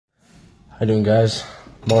How you doing, guys?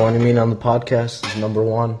 Marwan Amin on the podcast is number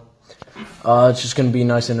one. It's just going to be a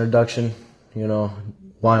nice introduction,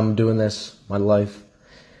 why I'm doing this, my life,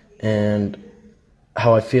 and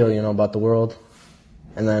how I feel, about the world.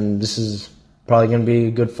 And then this is probably going to be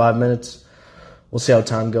a good 5 minutes. We'll see how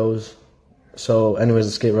time goes. So anyways,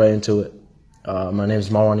 let's get right into it. My name is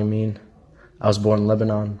Marwan Amin. I was born in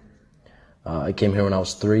Lebanon. I came here when I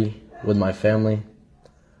was 3 with my family.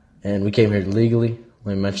 And we came here legally.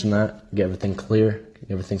 Let me mention that. Get everything clear. Get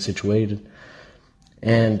everything situated.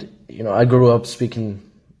 And, I grew up speaking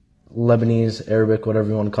Lebanese, Arabic, whatever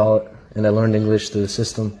you want to call it. And I learned English through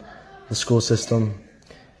the school system.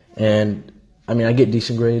 And, I get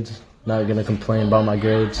decent grades. Not going to complain about my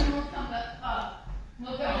grades.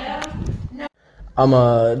 I'm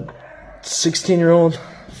a 16-year-old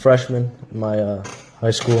freshman in my high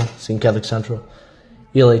school, St. Catholic Central.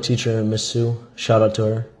 ELA teacher, Miss Sue. Shout out to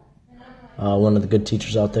her. One of the good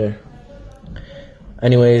teachers out there.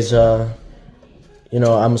 Anyways, I'm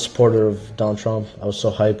a supporter of Donald Trump. I was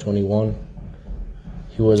so hyped when he won.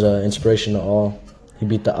 He was an inspiration to all. He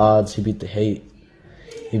beat the odds. He beat the hate.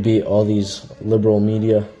 He beat all these liberal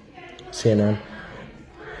media, CNN,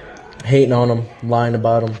 hating on him, lying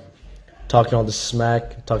about him, talking all this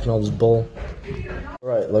smack, talking all this bull. All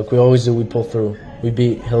right, like we always do, we pull through. We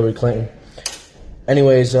beat Hillary Clinton.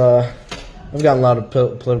 Anyways, I've gotten a lot of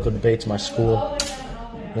political debates in my school.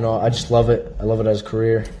 I just love it. I love it as a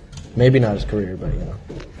career. Maybe not as a career, but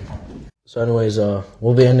So anyways,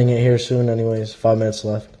 we'll be ending it here soon anyways. 5 minutes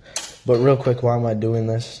left. But real quick, why am I doing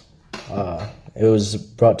this? It was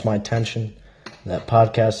brought to my attention that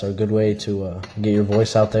podcasts are a good way to get your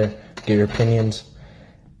voice out there, get your opinions,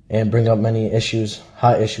 and bring up many issues,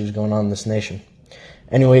 hot issues going on in this nation.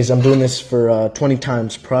 Anyways, I'm doing this for 20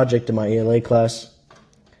 times project in my ELA class.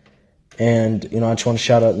 And, I just want to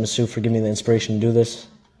shout out Ms. Sue for giving me the inspiration to do this.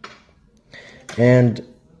 And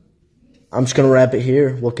I'm just going to wrap it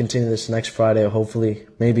here. We'll continue this next Friday, hopefully.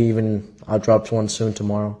 Maybe even I'll drop one soon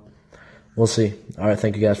tomorrow. We'll see. All right,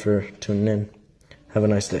 thank you guys for tuning in. Have a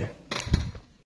nice day.